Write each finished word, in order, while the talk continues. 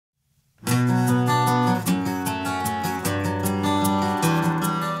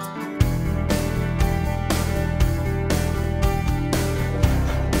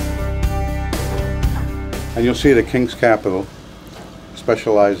And you'll see the King's Capital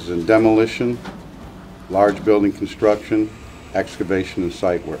specializes in demolition, large building construction, excavation, and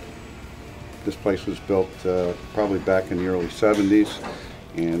site work. This place was built probably back in the early 70s,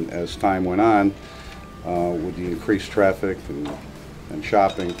 and as time went on, with the increased traffic and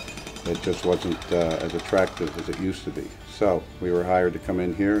shopping, it just wasn't as attractive as it used to be. So we were hired to come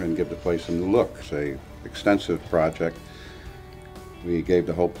in here and give the place a new look. It's an extensive project. We gave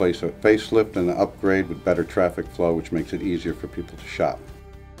the whole place a facelift and an upgrade with better traffic flow, which makes it easier for people to shop.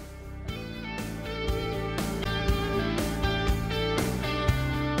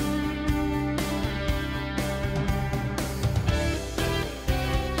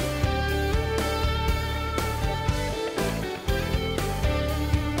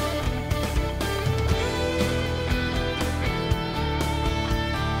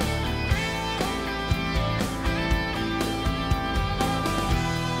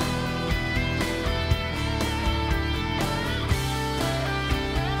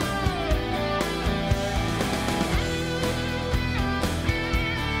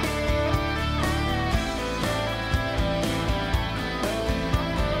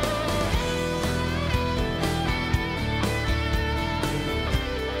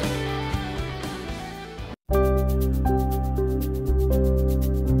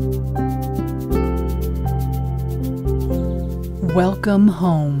 Welcome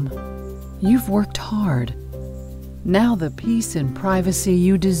home. You've worked hard. Now the peace and privacy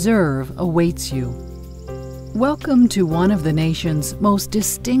you deserve awaits you. Welcome to one of the nation's most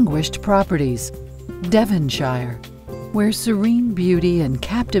distinguished properties, Devonshire, where serene beauty and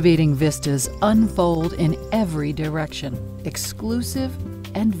captivating vistas unfold in every direction, exclusive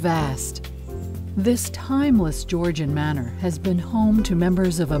and vast. This timeless Georgian manor has been home to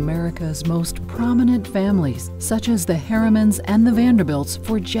members of America's most prominent families, such as the Harrimans and the Vanderbilts,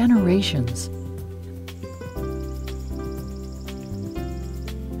 for generations.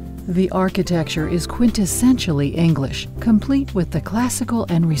 The architecture is quintessentially English, complete with the classical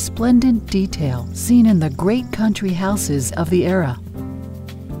and resplendent detail seen in the great country houses of the era.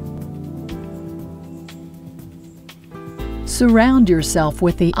 Surround yourself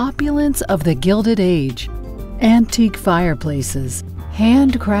with the opulence of the Gilded Age. Antique fireplaces,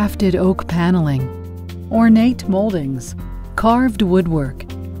 handcrafted oak paneling, ornate moldings, carved woodwork,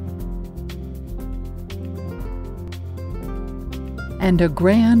 and a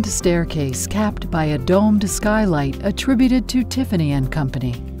grand staircase capped by a domed skylight attributed to Tiffany &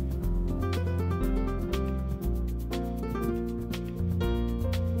 Company.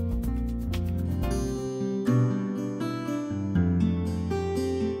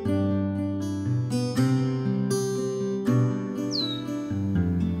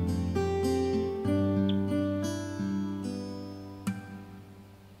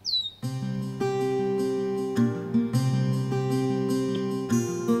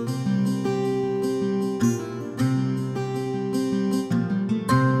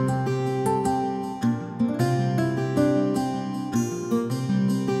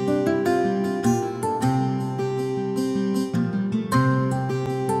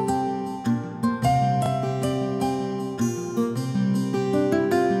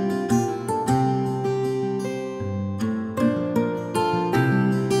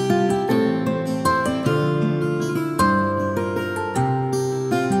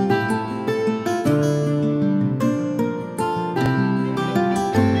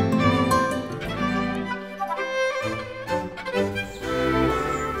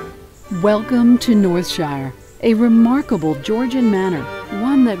 Welcome to Northshire, a remarkable Georgian manor,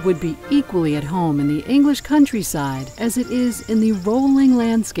 one that would be equally at home in the English countryside as it is in the rolling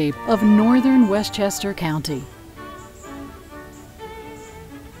landscape of northern Westchester County.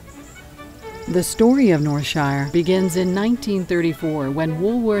 The story of Northshire begins in 1934 when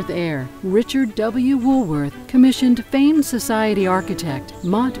Woolworth heir Richard W. Woolworth commissioned famed society architect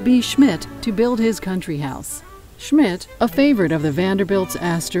Mott B. Schmidt to build his country house. Schmidt, a favorite of the Vanderbilts,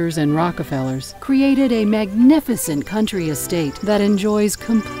 Astors, and Rockefellers, created a magnificent country estate that enjoys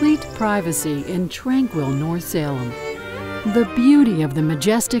complete privacy in tranquil North Salem. The beauty of the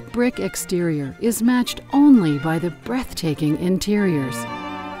majestic brick exterior is matched only by the breathtaking interiors.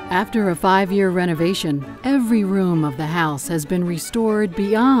 After a 5-year renovation, every room of the house has been restored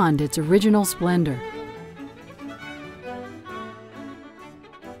beyond its original splendor.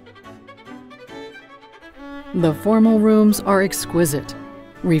 The formal rooms are exquisite,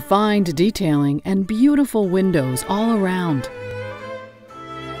 refined detailing and beautiful windows all around.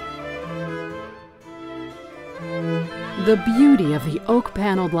 The beauty of the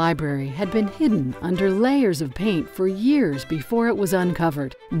oak-paneled library had been hidden under layers of paint for years before it was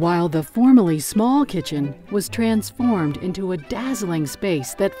uncovered, while the formerly small kitchen was transformed into a dazzling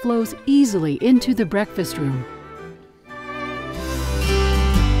space that flows easily into the breakfast room.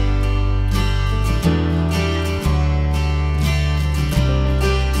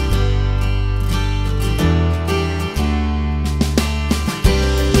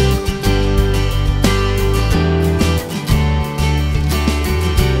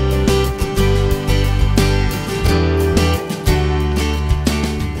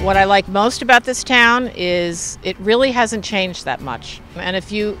 What I like most about this town is it really hasn't changed that much. And if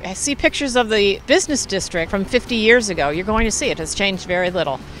you see pictures of the business district from 50 years ago, you're going to see it has changed very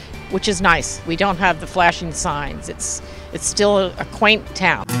little, which is nice. We don't have the flashing signs. It's still a quaint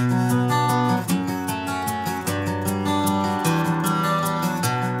town.